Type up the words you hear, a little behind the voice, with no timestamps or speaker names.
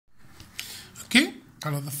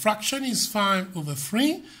Alors, the fraction is 5 over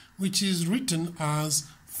 3, which is written as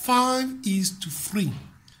 5:3.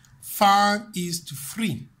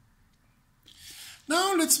 5:3.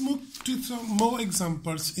 Now, let's move to some more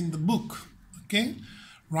examples in the book. Okay?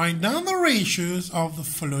 Write down the ratios of the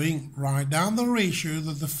following. Write down the ratios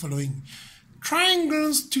of the following.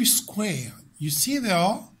 Triangles to square. You see there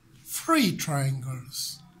are 3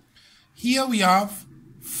 triangles. Here we have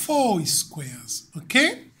 4 squares.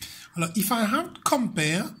 Okay? Alors, if I have to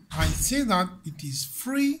compare, I say that it is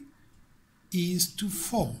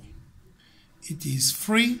 3:4. It is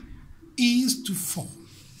 3:4.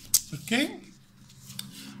 Okay?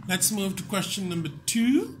 Let's move to question number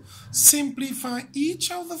 2. Simplify each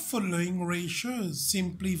of the following ratios.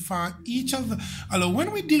 Simplify each of the... Alors,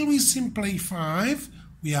 when we deal with simplify,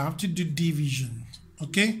 we have to do division.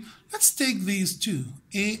 Okay? Let's take these two,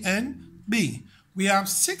 A and B. We have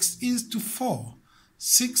 6:4.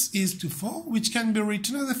 6:4, which can be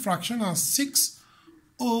written as a fraction as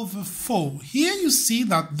 6/4. Here you see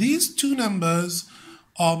that these two numbers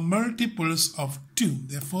are multiples of 2.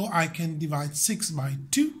 Therefore, I can divide 6 by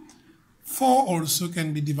 2. 4 also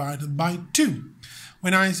can be divided by 2.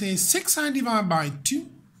 When I say 6 I divide by 2,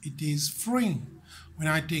 it is 3. When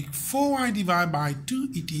I take 4 I divide by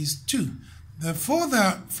 2, it is 2. Therefore,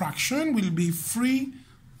 the fraction will be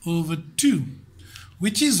 3/2,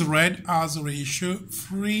 which is read as a ratio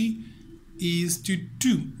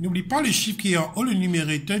 3:2. N'oublie pas le chiffre qui est en haut, le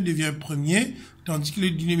numérateur devient premier, tandis que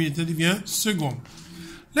le dénominateur devient second.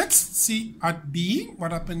 Let's see at B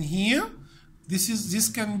what happened here. This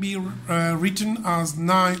can be written as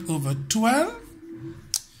 9/12.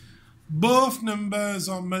 Both numbers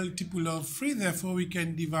are multiple of 3, therefore we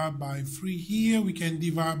can divide by 3 here, we can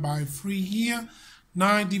divide by 3 here.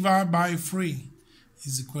 9 divided by 3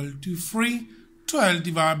 is equal to 3. 12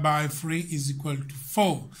 divided by 3 is equal to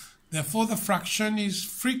 4. Therefore, the fraction is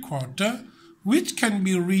 3/4, which can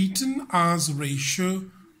be written as ratio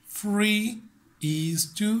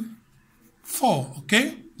 3:4.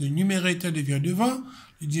 Okay? Le numérateur devient devant,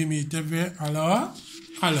 le dénominateur vient à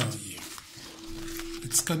l'arrière.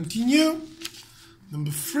 Let's continue.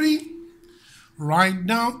 Number 3. Write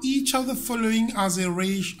down each of the following as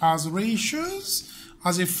ratios,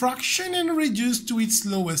 as a fraction, and reduce to its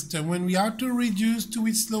lowest term. When we have to reduce to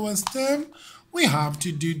its lowest term, we have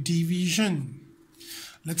to do division.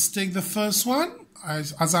 Let's take the first one.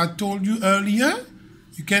 As I told you earlier,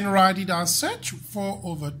 you can write it as such,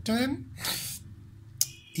 4/10.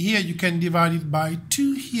 Here you can divide it by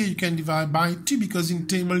 2. Here you can divide by 2 because in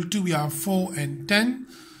table 2 we have 4 and 10.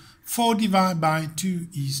 4 divided by 2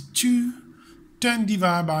 is 2. 10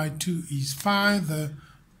 divided by 2 is 5. The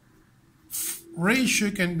ratio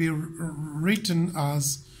can be written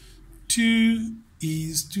as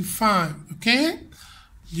 2:5. Okay?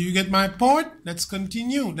 Do you get my point? Let's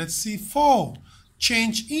continue. Let's see 4.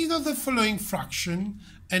 Change either the following fraction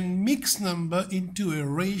and mix number into a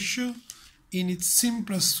ratio in its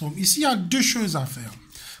simplest form. Ici, il y a 2 choses à faire.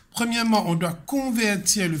 Premièrement, on doit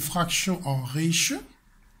convertir le fraction en ratio.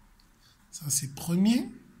 Ça, c'est premier.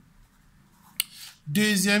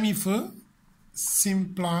 Deuxième, il faut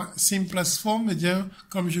simplest form, c'est-à-dire,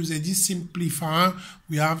 comme je vous ai dit, simplify,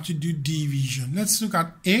 we have to do division. Let's look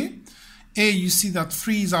at A. A, you see that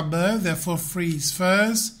 3 is above, therefore 3 is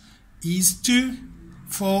first, is 2,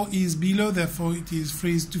 4 is below, therefore it is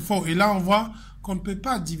 3:4. Et là, on voit qu'on ne peut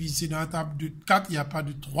pas diviser dans la table de 4, il n'y a pas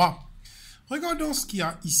de 3. Regardons ce qu'il y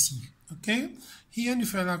a ici. OK? Here, nous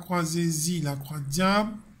faisons la croisée Z, la croix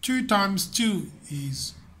diable. 2 times 2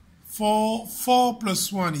 is 4. 4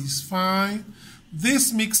 plus 1 is 5.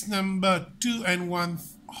 This mixed number, 2 and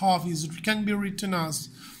 1/2, can be written as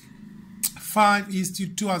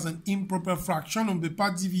 5:2 as an improper fraction. On ne peut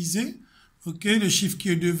pas diviser. OK? Le chiffre qui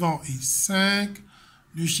est devant est 5.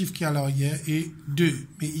 Le chiffre qui est à l'arrière est 2.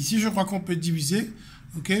 Mais ici, je crois qu'on peut diviser.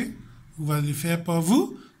 OK? Vous allez le faire par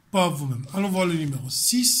vous, par vous-même. Allons voir le numéro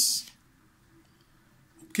 6.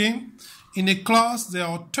 OK? In a class, there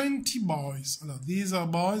are 20 boys. Alors, these are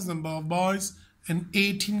boys, number of boys, and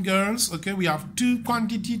 18 girls. Okay? We have 2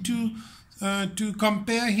 quantity to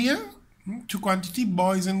compare here. 2 quantity,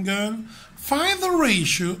 boys and girls. Find the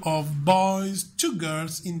ratio of boys to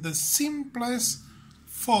girls in the simplest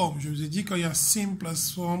form. Je vous ai dit, quand il y a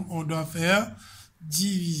simplest form, on doit faire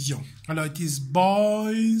division. Alors, it is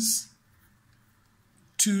boys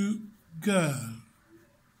to girls.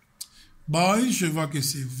 Boys, je vois que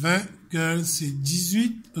c'est 20. Girls, c'est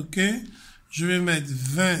 18. OK? Je vais mettre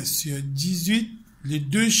 20 sur 18. Les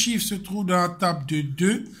deux chiffres se trouvent dans la table de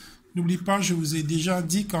 2. N'oublie pas, je vous ai déjà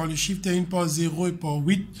dit, quand le chiffre termine par 0 et par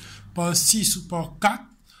 8, par 6 ou par 4,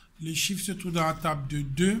 les chiffres se trouvent dans la table de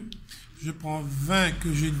 2. Je prends 20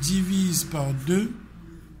 que je divise par 2.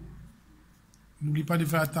 N'oublie pas de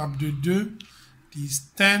faire la table de 2. It is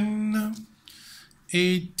 10.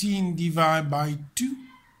 18 divided by 2.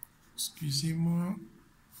 Excusez-moi.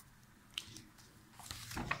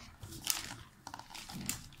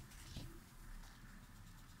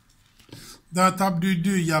 Dans la table de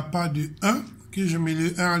 2, il n'y a pas de 1. Ok, je mets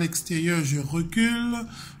le 1 à l'extérieur, je recule.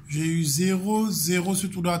 J'ai eu 0, 0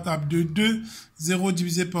 surtout dans la table de 2. 0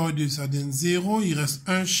 divisé par 2, ça donne 0. Il reste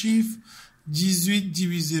un chiffre. 18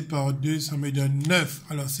 divisé par 2, ça me donne 9.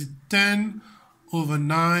 Alors, c'est 10 over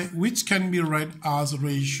 9, which can be read as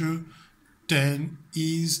ratio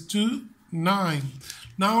 10:9.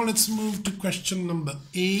 Now, let's move to question number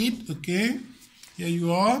 8. Okay, here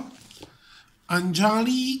you are.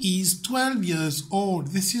 Anjali is 12 years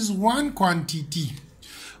old. This is one quantity.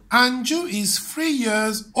 Anju is 3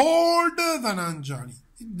 years older than Anjali.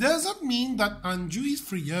 It doesn't mean that Anju is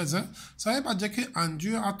 3 years. Hein? Ça ne veut pas dire que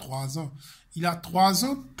Anju a 3 ans. Il a 3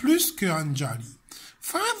 ans plus que Anjali.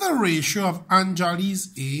 Find the ratio of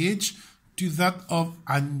Anjali's age to that of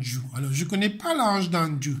Anju. Alors, je ne connais pas l'âge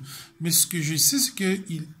d'Anju, mais ce que je sais, c'est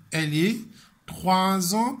qu'elle est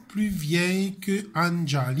 3 ans plus vieille que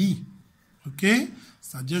Anjali. OK?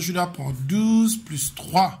 C'est-à-dire, je dois prendre 12 plus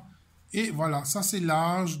 3. Et voilà, ça c'est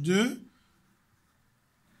l'âge de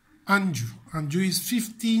Anju. Anju is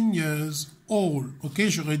 15 years old. OK,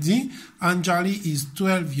 je redis. Anjali is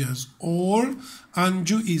 12 years old.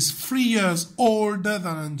 Anju is 3 years older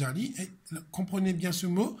than Anjali. Et, comprenez bien ce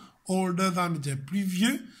mot. Older than veut dire plus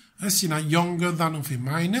vieux. Sinon, younger than on fait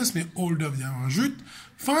minus, mais older veut dire rajoute.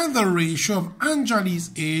 Find the ratio of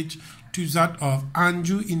Anjali's age to that of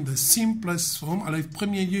Anju in the simplest form. Alors, en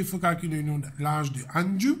premier lieu, il faut calculer l'âge de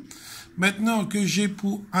Anju. Maintenant que j'ai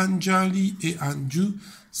pour Anjali et Anju,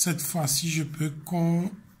 cette fois-ci, je peux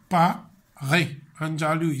comparer.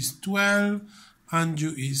 Anjali is 12,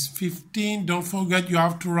 Anju is 15. Don't forget, you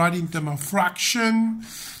have to write in terms of fraction.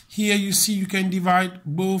 Here, you see, you can divide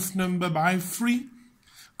both numbers by 3.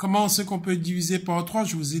 Comment c'est qu'on peut diviser par 3?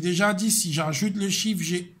 Je vous ai déjà dit, si j'ajoute le chiffre,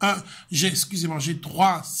 j'ai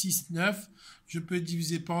 3, 6, 9. Je peux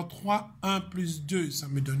diviser par 3. 1 plus 2, ça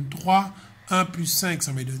me donne 3. 1 plus 5,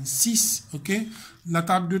 ça me donne 6. OK? La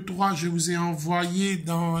table de 3, je vous ai envoyé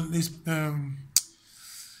dans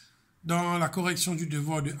la correction du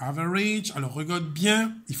devoir de average. Alors, regarde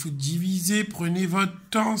bien, il faut diviser, prenez votre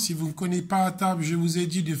temps. Si vous ne connaissez pas la table, je vous ai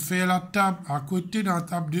dit de faire la table à côté. Dans la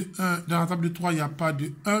table de 1, dans la table de 3, il n'y a pas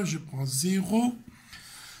de 1. Je prends 0.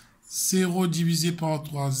 0 divisé par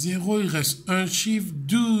 3, 0. Il reste un chiffre.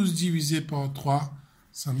 12 divisé par 3,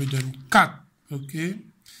 ça me donne 4. OK?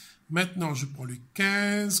 Maintenant, je prends le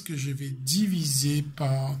 15 que je vais diviser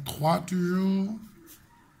par 3 toujours.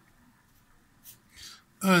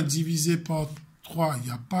 1 divisé par 3, il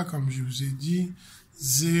n'y a pas, comme je vous ai dit.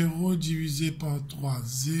 0 divisé par 3,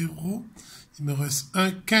 0. Il me reste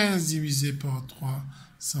 1. 15 divisé par 3,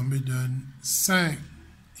 ça me donne 5.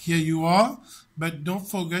 Here you are. But don't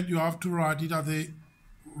forget, you have to write it as a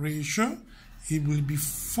ratio. It will be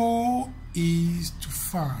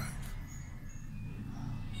 4:5.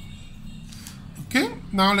 Okay,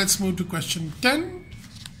 now let's move to question 10.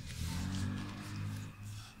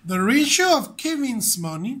 The ratio of Kevin's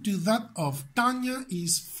money to that of Tanya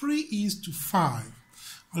is 3:5.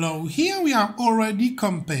 Alors, here we have already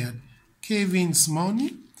compared Kevin's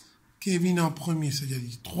money. Kevin en premier,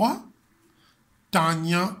 c'est-à-dire 3.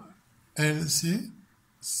 Tanya, elle, c'est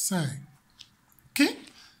 5. OK?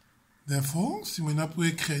 Therefore, si on a pour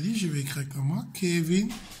écrire, je vais écrire comment? Kevin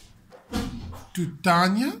to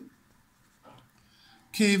Tanya.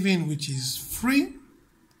 Kevin, which is 3,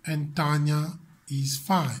 and Tanya is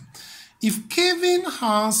 5. If Kevin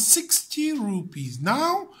has 60 rupees,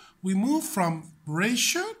 now we move from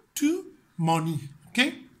ratio to money.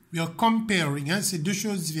 Okay? We are comparing. Hein? C'est deux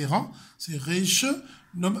choses différentes. C'est ratio.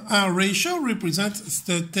 Un ratio represents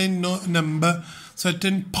certain number,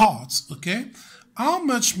 certain parts. Okay? How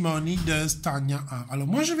much money does Tanya have? Alors,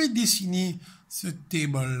 moi, je vais dessiner ce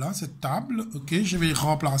table-là, cette table. OK? Je vais le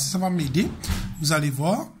remplacer. Ça va m'aider. Vous allez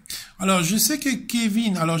voir. Alors, je sais que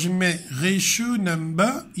Kevin, alors je mets ratio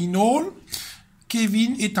number in all,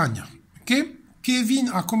 Kevin et Tanya. OK? Kevin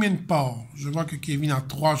a combien de parts? Je vois que Kevin a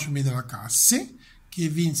 3, je mets dans la case C.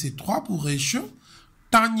 Kevin, c'est 3 pour ratio.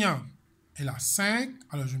 Tanya, elle a 5.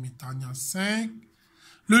 Alors, je mets Tanya 5.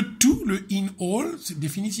 Le tout, le in all, c'est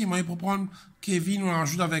définitivement, il faut prendre Kevin, on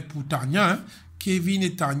rajoute avec pour Tanya. Hein? Kevin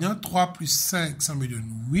et Tanya, 3 plus 5, ça me donne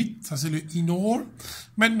 8. Ça, c'est le in all.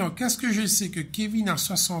 Maintenant, qu'est-ce que je sais? Que Kevin a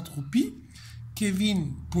 60 roupies.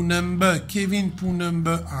 Kevin pour number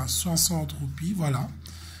a 60 roupies. Voilà.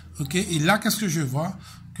 OK. Et là, qu'est-ce que je vois?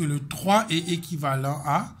 que le 3 est équivalent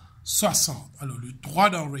à 60. Alors, le 3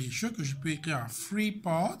 dans ratio, que je peux écrire en 3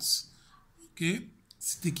 parts, ok,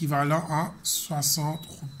 c'est équivalent à 60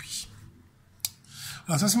 roupies.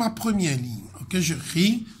 Alors, ça, c'est ma première ligne. Ok, je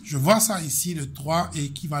ris, je vois ça ici, le 3 est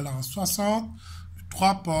équivalent à 60, le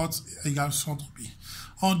 3 parts égale 60 roupies.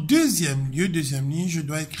 En deuxième lieu, deuxième ligne, je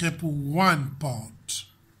dois écrire pour 1 part.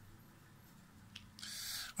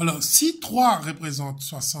 Alors, si 3 représente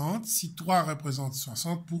 60, si 3 représente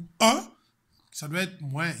 60, pour 1, ça doit être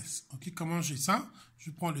moins. Ok, comment j'ai ça? Je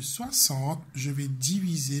prends le 60, je vais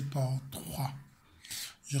diviser par 3.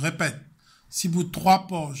 Je répète, si pour 3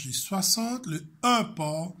 parts, j'ai 60, le 1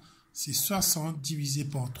 part, c'est 60 divisé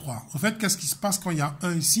par 3. En fait, qu'est-ce qui se passe quand il y a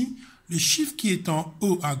 1 ici? Le chiffre qui est en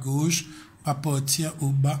haut à gauche va partir au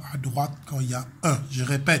bas à droite quand il y a 1. Je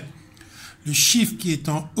répète, le chiffre qui est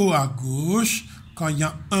en haut à gauche, quand il y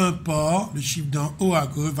a 1 part, le chiffre d'en haut à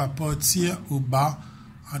gauche va partir au bas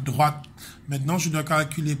à droite. Maintenant, je dois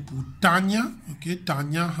calculer pour Tania. Ok,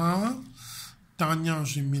 Tania, hein? Tania,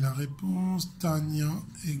 j'ai mis la réponse. Tania,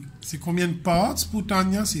 c'est combien de parts pour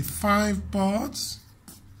Tania? C'est 5 parts.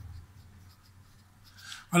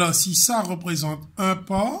 Alors, si ça représente 1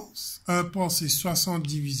 part c'est 60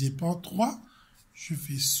 divisé par 3. Je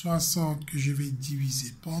fais 60 que je vais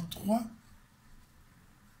diviser par 3.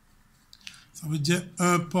 Ça veut dire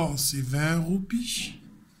 1 part, c'est 20 roupies.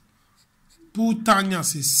 Pour Tania,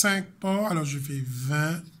 c'est 5 parts. Alors, je fais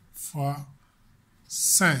 20 fois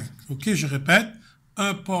 5. OK, je répète.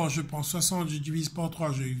 1 part, je prends 60, je divise par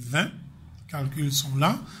 3, j'ai eu 20. Les calculs sont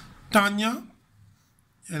là. Tania,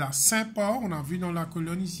 elle a 5 parts. On a vu dans la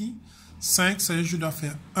colonne ici. 5, ça veut dire que je dois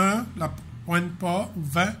faire 1, la pointe part, ou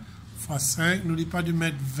 20 fois 5. N'oubliez pas de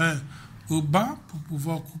mettre 20 au bas pour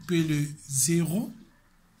pouvoir couper le 0.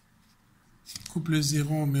 Coupe le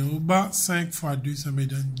 0, on met au bas. 5 fois 2, ça me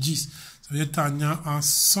donne 10. Ça veut dire Tania a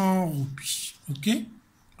 100 roupies. OK?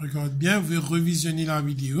 Regarde bien, vous pouvez revisionner la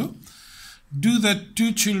vidéo. Do the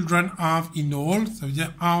two children have in all? Ça veut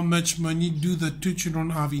dire how much money do the two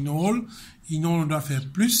children have in all? In all, on doit faire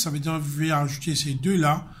plus. Ça veut dire je vais ajouter ces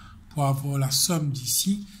deux-là pour avoir la somme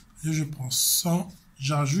d'ici. Je prends 100,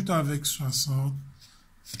 j'ajoute avec 60.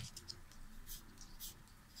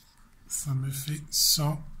 Ça me fait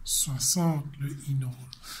 160 le in all.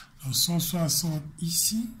 Alors 160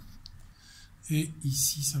 ici. Et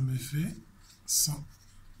ici, ça me fait 100.